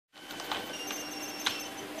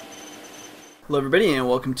Hello everybody and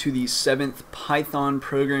welcome to the 7th Python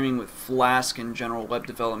Programming with Flask and General Web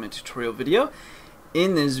Development tutorial video.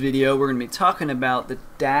 In this video we're going to be talking about the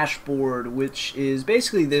dashboard, which is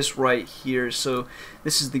basically this right here. So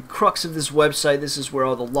this is the crux of this website, this is where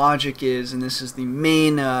all the logic is, and this is the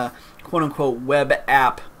main quote-unquote web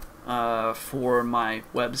app for my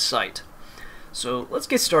website. So let's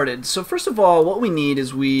get started. So first of all, what we need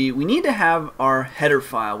is we need to have our header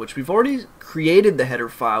file, which we've already created the header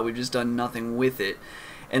file, we've just done nothing with it.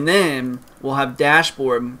 And then we'll have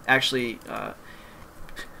dashboard actually,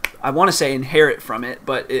 I want to say inherit from it,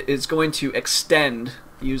 but it's going to extend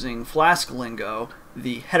using Flask lingo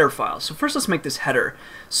the header file. So first let's make this header.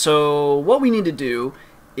 So what we need to do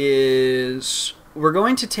is we're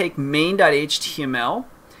going to take main.html,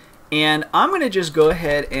 and I'm going to just go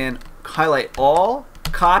ahead and highlight all,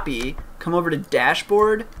 copy, come over to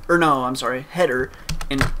dashboard, or no, I'm sorry, header,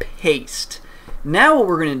 and paste. Now what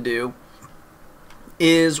we're going to do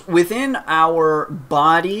is within our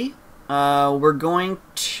body, we're going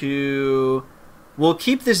to, we'll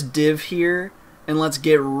keep this div here, and let's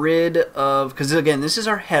get rid of, because again, this is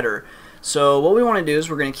our header. So what we want to do is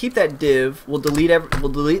we're going to keep that div, we'll delete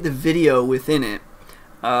the video within it.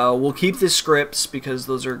 We'll keep the scripts because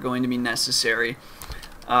those are going to be necessary.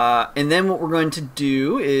 And then what we're going to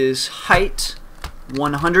do is height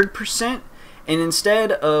 100%, and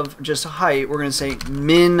instead of just height, we're going to say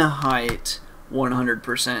min height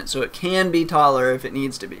 100%, so it can be taller if it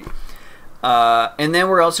needs to be. And then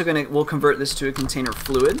we're also we'll convert this to a container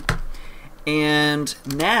fluid. And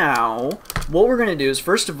now what we're going to do is,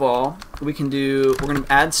 first of all, we're going to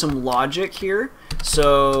add some logic here.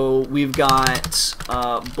 So we've got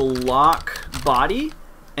block body,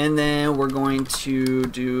 and then we're going to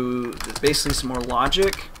do basically some more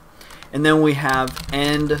logic, and then we have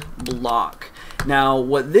end block. Now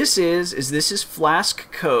what this is this is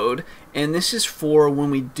Flask code, and this is for when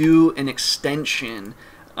we do an extension,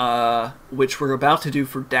 which we're about to do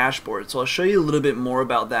for dashboard. So I'll show you a little bit more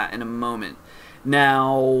about that in a moment.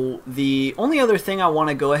 Now the only other thing I want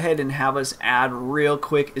to go ahead and have us add real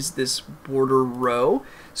quick is this border row.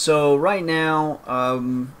 So right now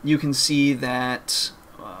you can see that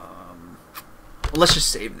let's just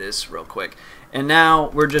save this real quick. And now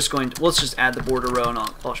we're just going to, let's just add the border row, and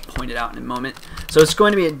I'll point it out in a moment. So it's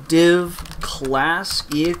going to be a div class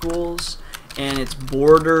equals, and it's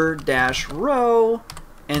border dash row,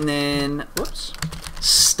 and then, whoops,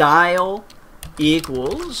 style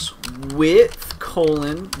equals width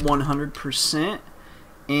colon 100%,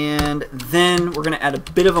 and then we're going to add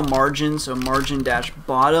a bit of a margin, so margin dash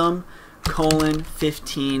bottom colon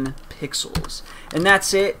 15 pixels, and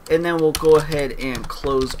that's it. And then we'll go ahead and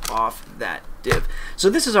close off that div. So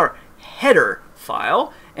this is our header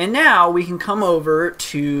file, and now we can come over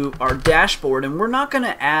to our dashboard, and we're not going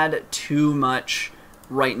to add too much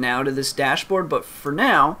right now to this dashboard, but for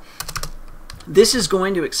now this is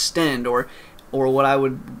going to extend, or what I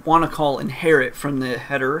would want to call inherit from the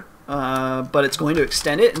header, but it's going to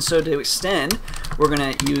extend it. And so to extend, we're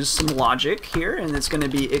going to use some logic here, and it's going to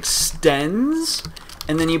be extends,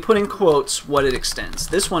 and then you put in quotes what it extends.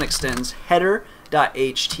 This one extends header.html.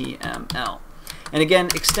 And again,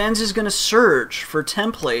 extends is going to search for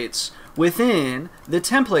templates within the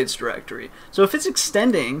templates directory. So if it's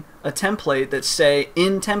extending a template that's, say,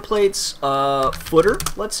 in templates footer,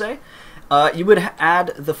 let's say, you would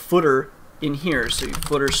add the footer in here, so you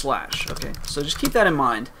footer slash. Okay, so just keep that in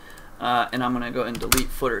mind. And I'm going to go ahead and delete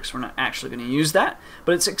footer because we're not actually going to use that.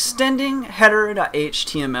 But it's extending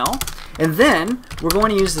header.html. And then we're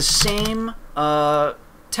going to use the same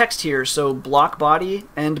text here. So block body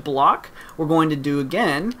and block. We're going to do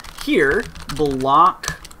again here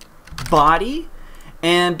block body.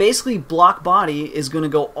 And basically block body is going to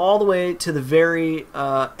go all the way to the very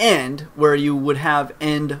end where you would have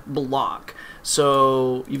end block.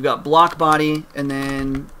 So you've got block body, and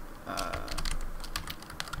then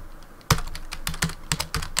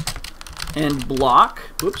end block,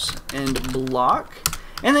 oops, end block,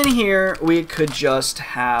 and then here we could just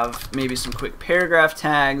have maybe some quick paragraph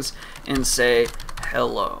tags and say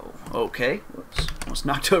hello. Okay, whoops, almost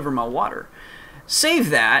knocked over my water.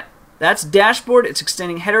 Save that. That's dashboard. It's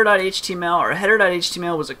extending header.html. Our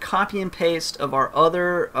header.html was a copy and paste of our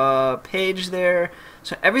other page there.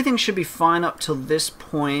 So everything should be fine up till this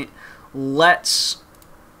point. Let's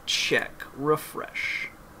check, refresh.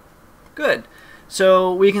 Good.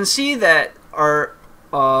 So we can see that our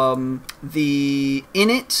the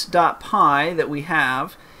init.py that we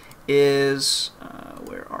have is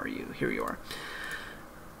where are you? Here you are.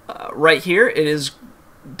 Right here, it is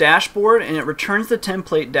dashboard, and it returns the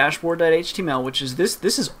template dashboard.html, which is this.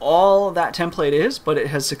 This is all that template is, but it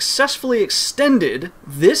has successfully extended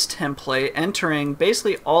this template, entering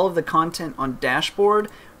basically all of the content on dashboard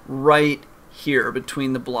right here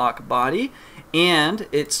between the block body, and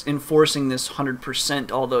it's enforcing this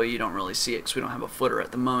 100%, although you don't really see it because we don't have a footer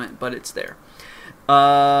at the moment, but it's there.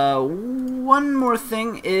 One more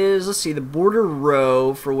thing is, let's see, the border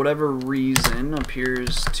row, for whatever reason,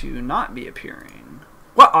 appears to not be appearing.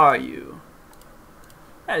 What are you?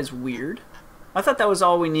 That is weird. I thought that was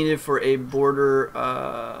all we needed for a border,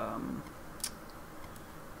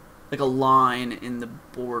 like a line in the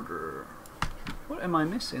border. What am I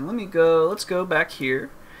missing? Let's go back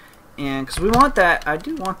here. And because we want that, I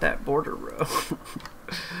do want that border row.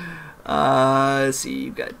 Let's see,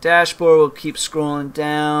 you've got dashboard. We'll keep scrolling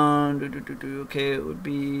down. Okay, it would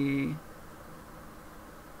be,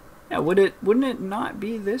 yeah. Wouldn't it not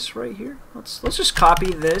be this right here? Let's just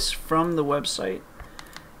copy this from the website,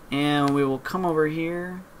 and we will come over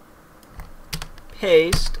here,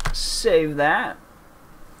 paste, save that.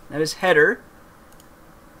 That is header.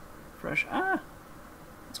 Fresh.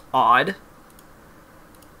 It's odd.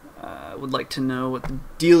 I would like to know what the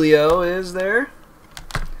dealio is there.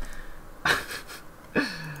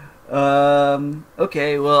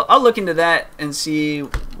 Okay, well, I'll look into that and see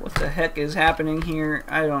what the heck is happening here.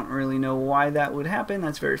 I don't really know why that would happen.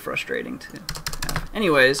 That's very frustrating to have.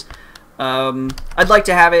 Anyways, I'd like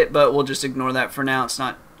to have it, but we'll just ignore that for now. It's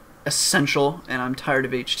not essential, and I'm tired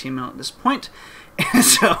of HTML at this point. And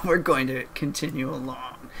so we're going to continue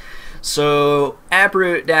along. So, app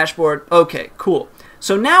root, dashboard. Okay, cool.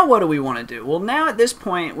 So now what do we want to do? Well, now at this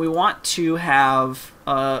point we want to have,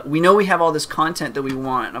 we know we have all this content that we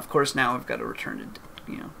want, and of course now we've got to return to,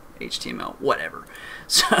 HTML, whatever.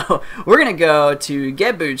 So we're going to go to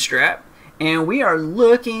get bootstrap, and we are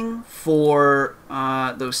looking for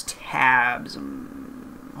those tabs.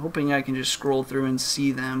 I'm hoping I can just scroll through and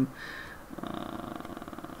see them.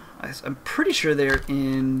 I'm pretty sure they're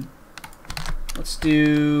in, let's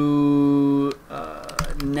do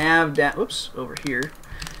over here,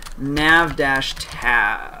 nav-tabs.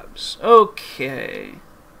 Okay,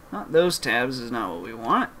 not those tabs is not what we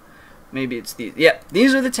want. Maybe it's these. Yep,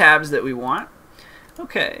 these are the tabs that we want.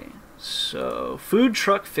 Okay, so food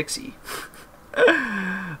truck fixie.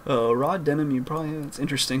 Raw denim, you probably, it's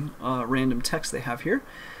interesting random text they have here.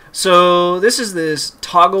 So this is this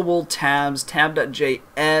toggleable tabs,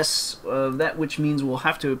 tab.js, that which means we'll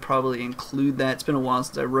have to probably include that. It's been a while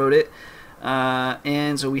since I wrote it.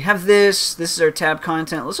 And so we have this is our tab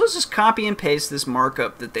content. Let's just copy and paste this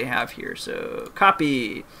markup that they have here. So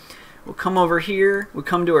copy, we'll come over here, we'll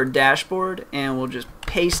come to our dashboard, and we'll just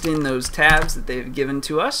paste in those tabs that they've given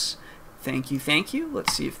to us. Thank you, thank you.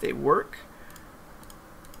 Let's see if they work.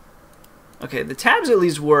 Okay, the tabs at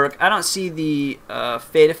least work. I don't see the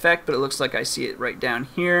fade effect, but it looks like I see it right down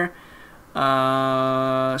here.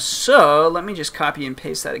 So let me just copy and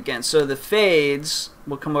paste that again. So the fades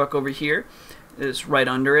will come back over here. It's right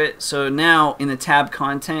under it. So now in the tab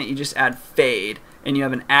content, you just add fade, and you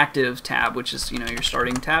have an active tab, which is your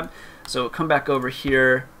starting tab. So come back over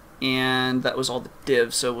here, and that was all the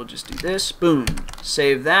divs. So we'll just do this. Boom.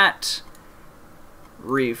 Save that.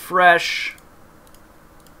 Refresh.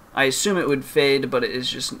 I assume it would fade, but it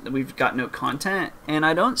is just, we've got no content, and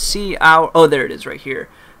I don't see our, oh, there it is right here.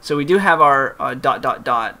 So we do have our ...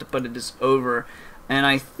 but it is over, and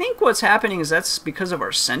I think what's happening is that's because of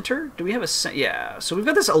our center. Do we have a yeah, so we've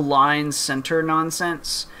got this align center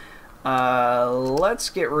nonsense. Let's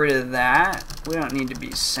get rid of that. We don't need to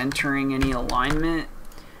be centering any alignment.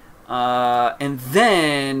 And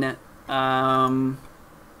then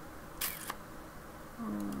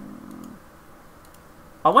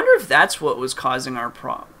I wonder if that's what was causing our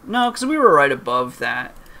problem. No, because we were right above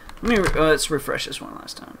that. Let's refresh this one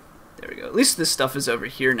last time. There we go. At least this stuff is over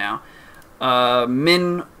here now.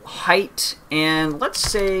 Min height, and let's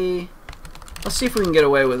see if we can get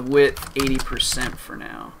away with width 80% for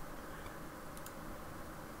now.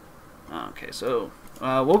 Okay, so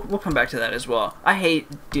we'll come back to that as well. I hate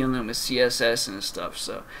dealing with CSS and stuff.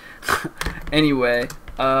 So anyway.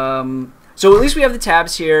 So at least we have the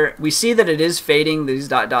tabs here. We see that it is fading these ...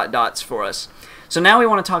 dots for us. So now we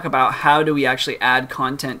want to talk about how do we actually add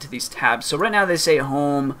content to these tabs. So right now they say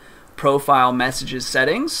home, profile, messages,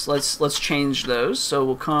 settings. Let's change those. So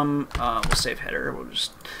we'll come, we'll save header. We'll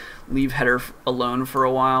just leave header alone for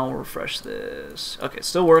a while. We'll refresh this. Okay, it's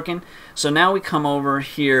still working. So now we come over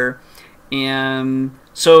here, and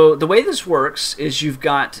so the way this works is you've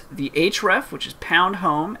got the href, which is pound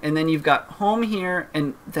home, and then you've got home here,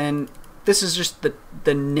 and then this is just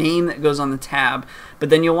the name that goes on the tab, but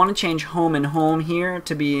then you'll want to change home and home here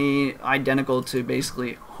to be identical to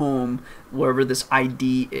basically home, wherever this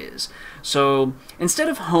ID is. So instead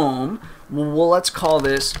of home, let's call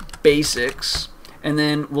this basics, and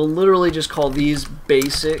then we'll literally just call these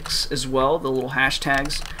basics as well, the little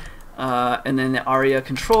hashtags, and then the ARIA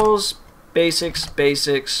controls, basics,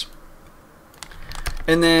 basics,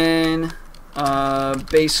 and then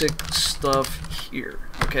basic stuff here.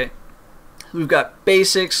 Okay, we've got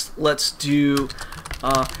basics. Let's do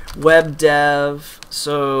web dev,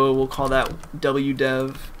 so we'll call that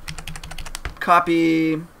wdev.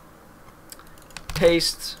 Copy,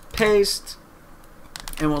 paste, paste,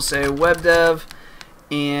 and we'll say web dev,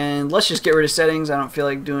 and let's just get rid of settings. I don't feel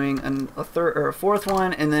like doing a third or a fourth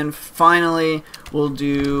one. And then finally we'll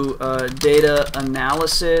do data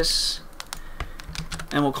analysis,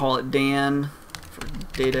 and we'll call it Dan for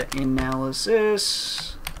data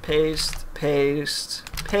analysis. Paste, paste,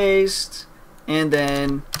 paste, and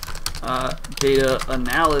then data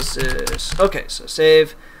analysis. Okay, so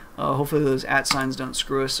save. Hopefully those @ signs don't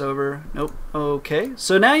screw us over. Nope. Okay,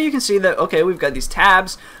 so now you can see that, okay, we've got these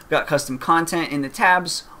tabs, we've got custom content in the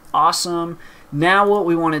tabs. Awesome. Now what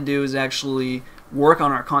we want to do is actually work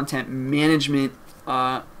on our content management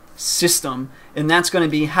system, and that's going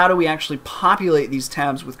to be how do we actually populate these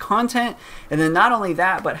tabs with content, and then not only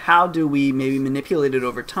that, but how do we maybe manipulate it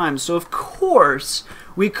over time. So of course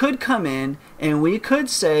we could come in and we could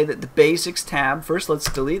say that the basics tab, first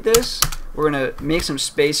let's delete this, we're going to make some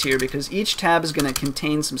space here because each tab is going to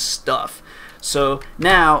contain some stuff. So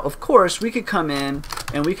now of course we could come in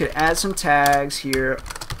and we could add some tags here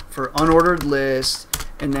for unordered list,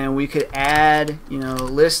 and then we could add, you know,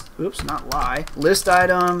 list, oops, not lie, list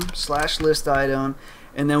item / list item,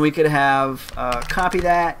 and then we could have copy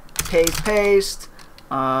that, paste, paste,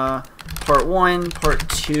 part 1, part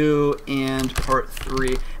 2, and part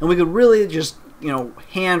 3, and we could really just, you know,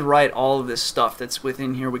 hand write all of this stuff that's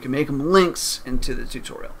within here. We can make them links into the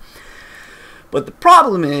tutorial. But the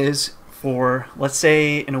problem is, for let's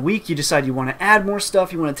say in a week you decide you want to add more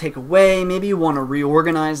stuff, you want to take away, maybe you want to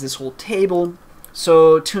reorganize this whole table.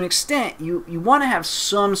 So to an extent, you want to have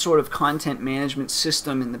some sort of content management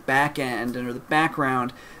system in the back end or the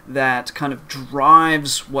background that kind of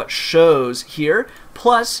drives what shows here.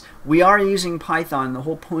 Plus, we are using Python. The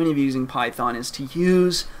whole point of using Python is to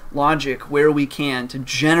use logic where we can to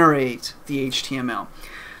generate the HTML.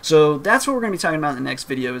 So that's what we're going to be talking about in the next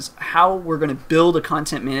video, is how we're going to build a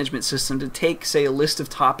content management system to take, say, a list of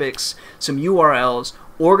topics, some URLs,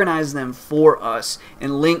 organize them for us,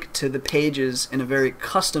 and link to the pages in a very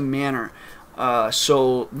custom manner.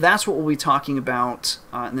 So that's what we'll be talking about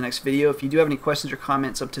in the next video. If you do have any questions or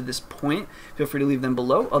comments up to this point, feel free to leave them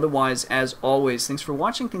below. Otherwise, as always, thanks for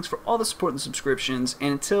watching, thanks for all the support and subscriptions,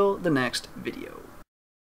 and until the next video.